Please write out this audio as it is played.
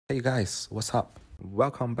Hey guys, what's up?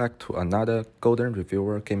 Welcome back to another Golden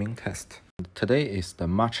Reviewer gaming test. Today is the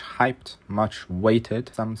much hyped, much weighted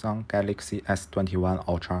Samsung Galaxy S21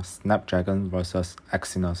 Ultra Snapdragon vs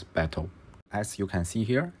Exynos battle. As you can see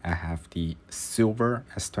here, I have the silver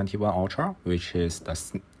S21 Ultra, which is the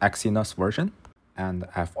Exynos version, and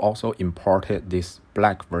I've also imported this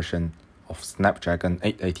black version of Snapdragon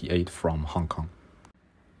 888 from Hong Kong.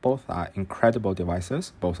 Both are incredible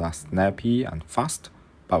devices, both are snappy and fast,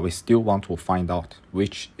 but we still want to find out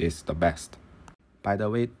which is the best. By the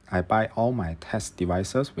way, I buy all my test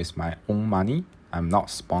devices with my own money. I'm not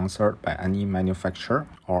sponsored by any manufacturer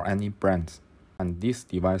or any brands. And these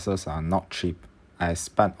devices are not cheap. I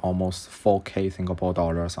spent almost 4K Singapore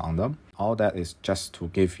dollars on them. All that is just to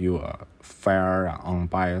give you a fair,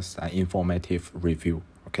 unbiased, and informative review,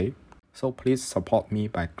 okay? So please support me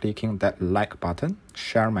by clicking that like button,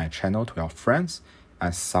 share my channel to your friends,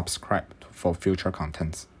 and subscribe for future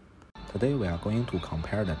contents. Today we are going to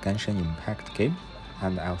compare the Genshin Impact game,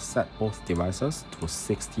 and I'll set both devices to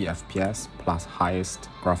 60 FPS plus highest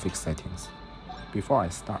graphics settings. Before I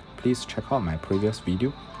start, please check out my previous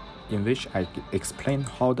video in which I explain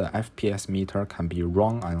how the FPS meter can be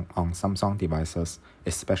wrong on Samsung devices,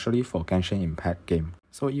 especially for Genshin Impact game.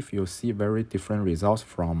 So if you see very different results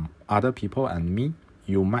from other people and me,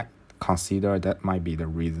 you might consider that might be the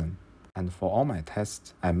reason. And for all my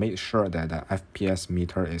tests, I made sure that the FPS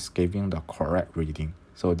meter is giving the correct reading.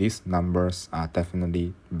 So these numbers are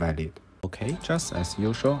definitely valid. Okay, just as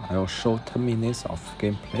usual, I will show 10 minutes of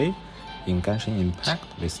gameplay in Genshin Impact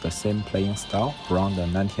with the same playing style around the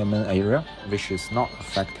Nantiamen area, which is not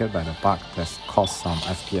affected by the bug that caused some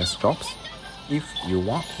FPS drops. If you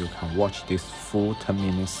want, you can watch this full 10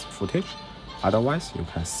 minutes footage. Otherwise, you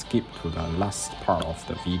can skip to the last part of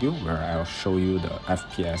the video where I'll show you the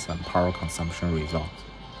FPS and power consumption results.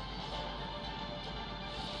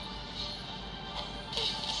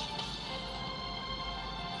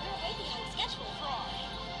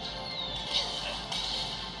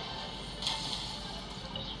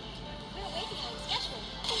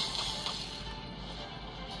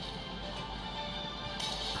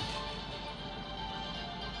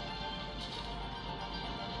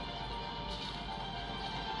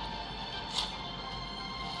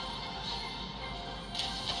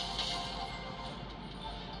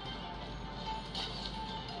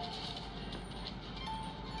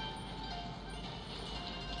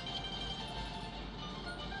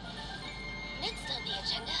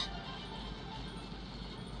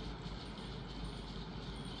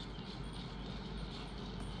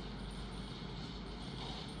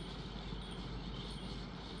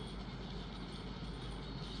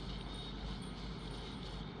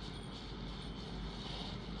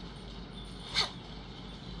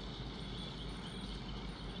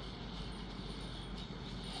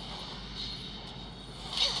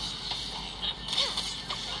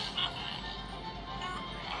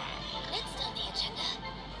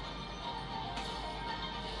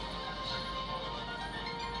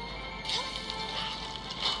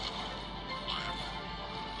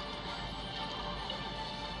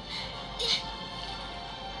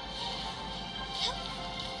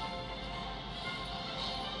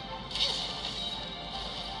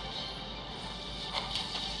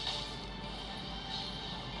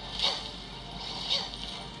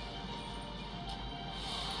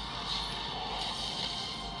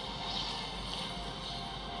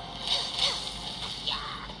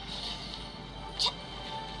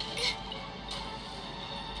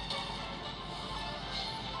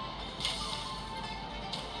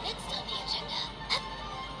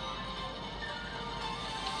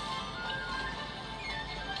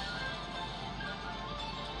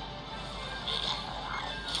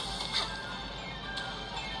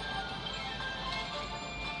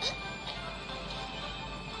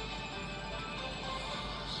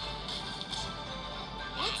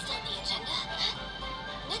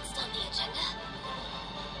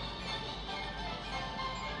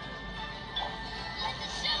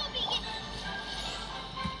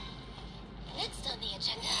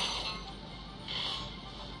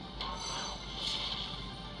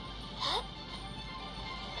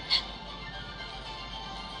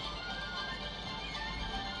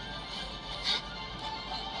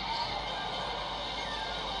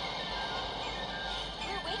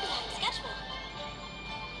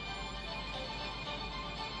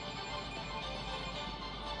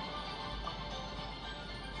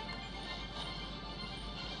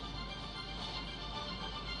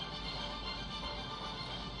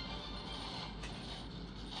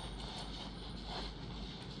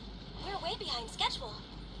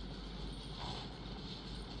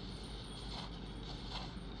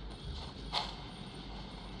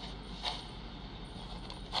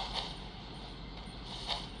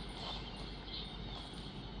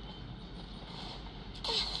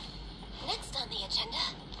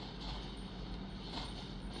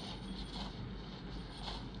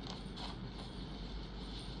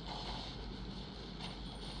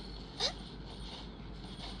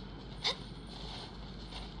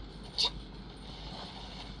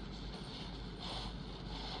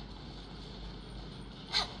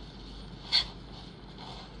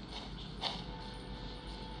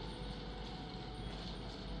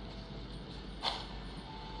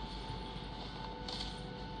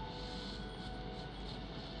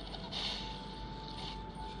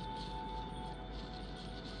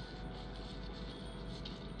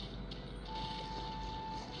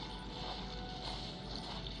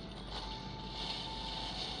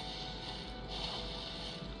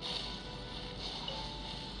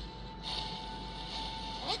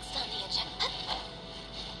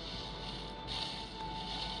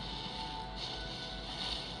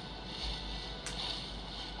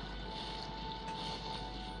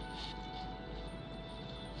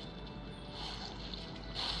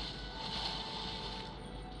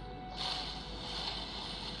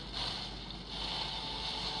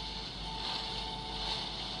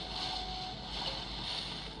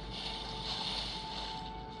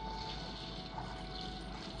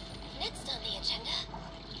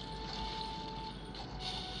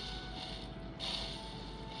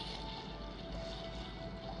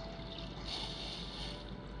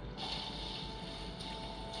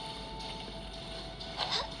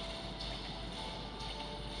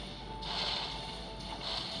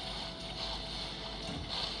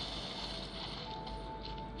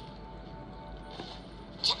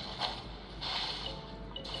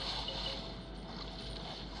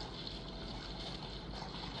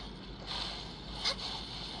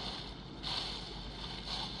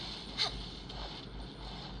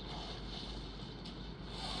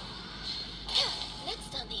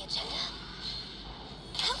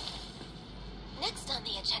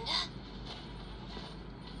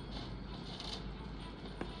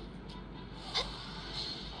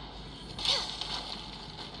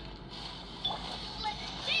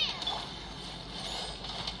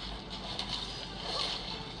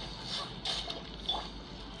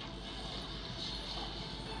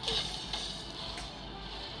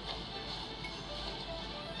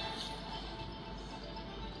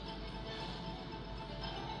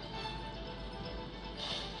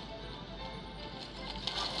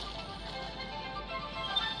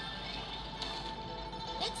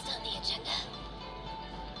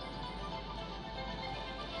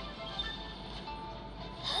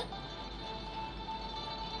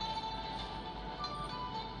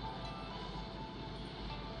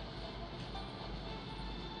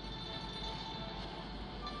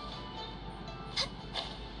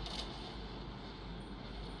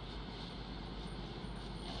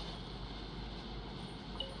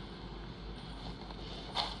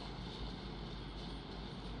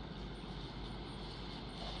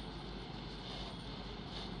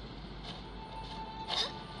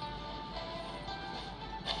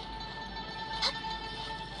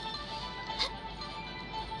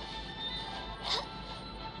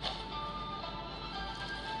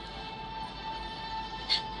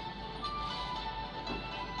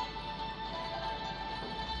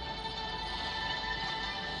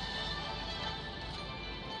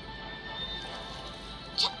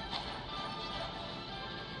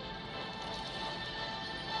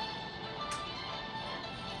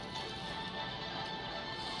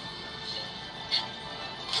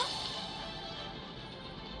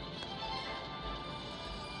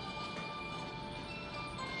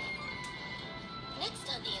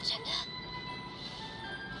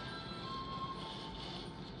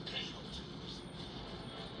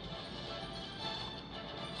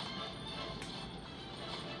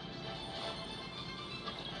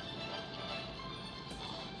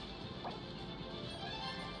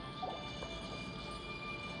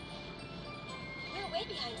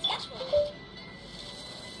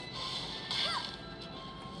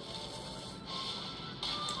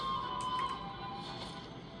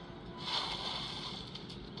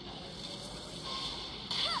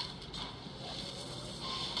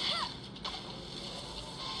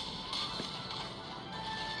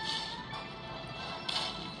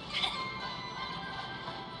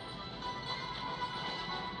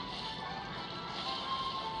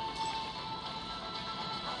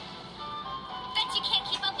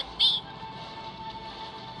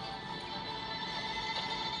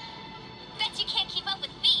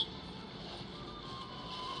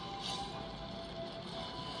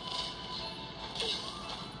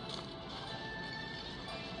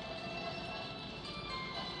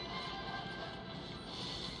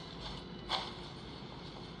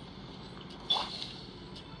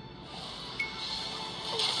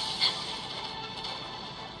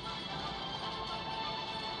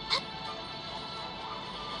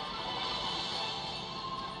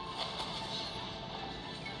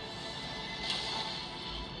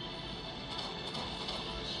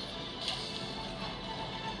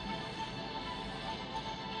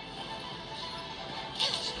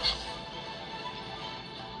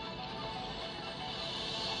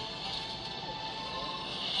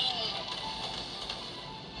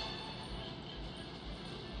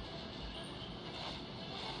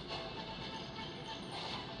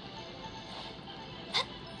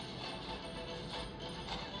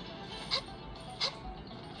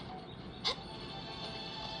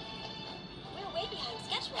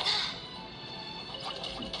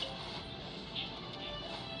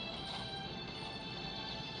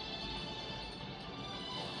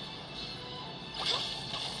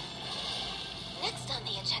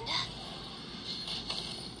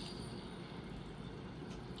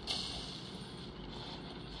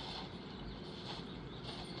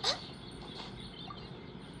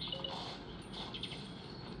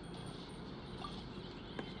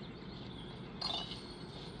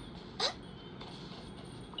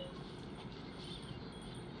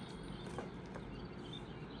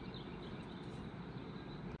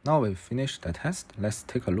 Now we finished the test, let's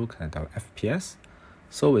take a look at the FPS.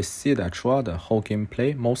 So we see that throughout the whole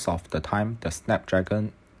gameplay, most of the time the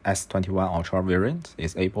Snapdragon S21 Ultra variant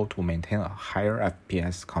is able to maintain a higher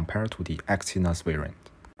FPS compared to the Exynos variant.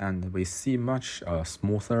 And we see much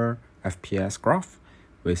smoother FPS graph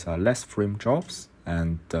with less frame drops,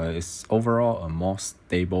 and it's overall a more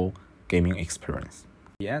stable gaming experience.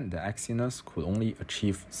 In the end, the Exynos could only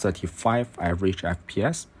achieve 35 average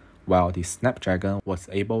FPS, while the Snapdragon was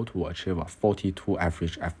able to achieve a 42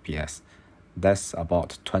 average FPS. That's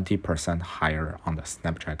about 20% higher on the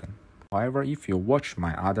Snapdragon. However, if you watch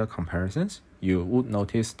my other comparisons, you would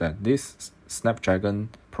notice that this Snapdragon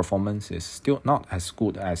performance is still not as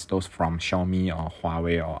good as those from Xiaomi or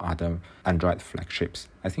Huawei or other Android flagships.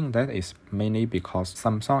 I think that is mainly because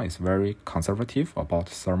Samsung is very conservative about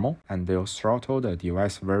thermal, and they'll throttle the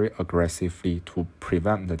device very aggressively to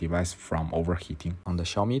prevent the device from overheating. On the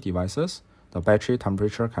Xiaomi devices, the battery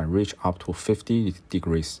temperature can reach up to 50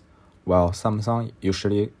 degrees, while Samsung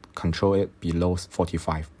usually control it below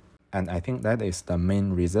 45. And I think that is the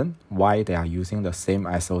main reason why they are using the same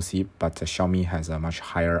SoC, but Xiaomi has a much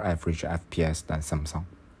higher average FPS than Samsung.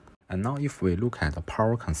 And now if we look at the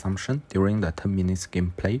power consumption during the 10 minutes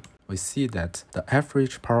gameplay, we see that the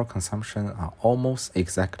average power consumption are almost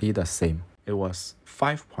exactly the same. It was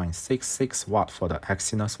 5.66 watt for the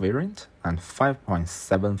Exynos variant and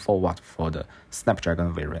 5.74 watt for the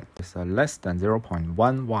Snapdragon variant. It's a less than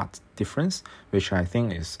 0.1 watt difference, which I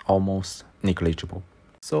think is almost negligible.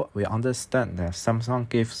 So we understand that Samsung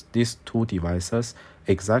gives these two devices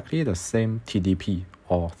exactly the same TDP,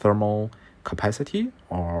 or thermal capacity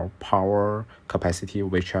or power capacity,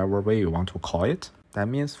 whichever way you want to call it. That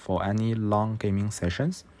means for any long gaming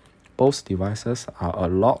sessions, both devices are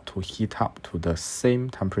allowed to heat up to the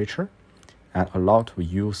same temperature and allowed to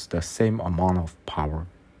use the same amount of power.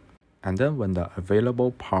 And then when the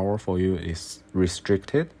available power for you is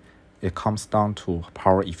restricted, it comes down to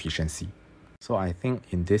power efficiency. So I think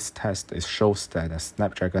in this test, it shows that the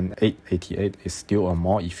Snapdragon 888 is still a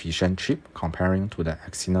more efficient chip comparing to the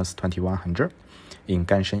Exynos 2100 in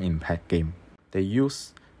Genshin Impact game. They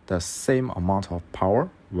use the same amount of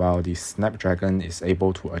power, while the Snapdragon is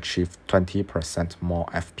able to achieve 20% more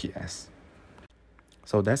FPS.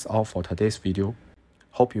 So that's all for today's video.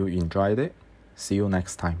 Hope you enjoyed it. See you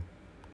next time.